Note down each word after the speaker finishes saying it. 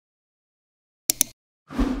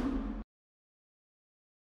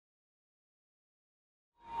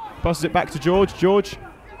Passes it back to George. George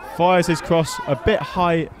fires his cross a bit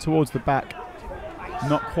high towards the back.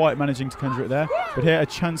 Not quite managing to conjure it there. But here a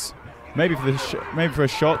chance maybe for a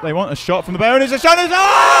shot. They want a shot from the bar, and it's a shot.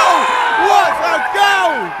 Oh! What a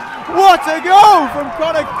goal! What a goal from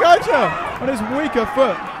Conor Gudger on his weaker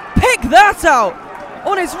foot. Pick that out!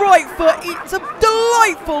 On his right foot, it's a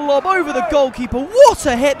delightful lob over the goalkeeper. What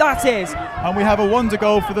a hit that is! And we have a wonder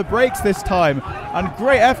goal for the breaks this time. And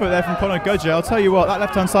great effort there from Conor Gudger. I'll tell you what, that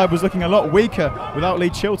left-hand side was looking a lot weaker without Lee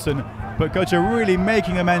Chilton. But Gudger really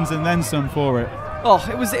making amends and then some for it. Oh,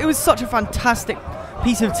 it was such a fantastic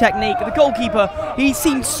piece of technique. The goalkeeper, he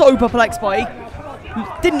seemed so perplexed by it. He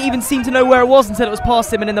didn't even seem to know where it was until it was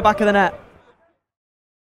past him and in the back of the net.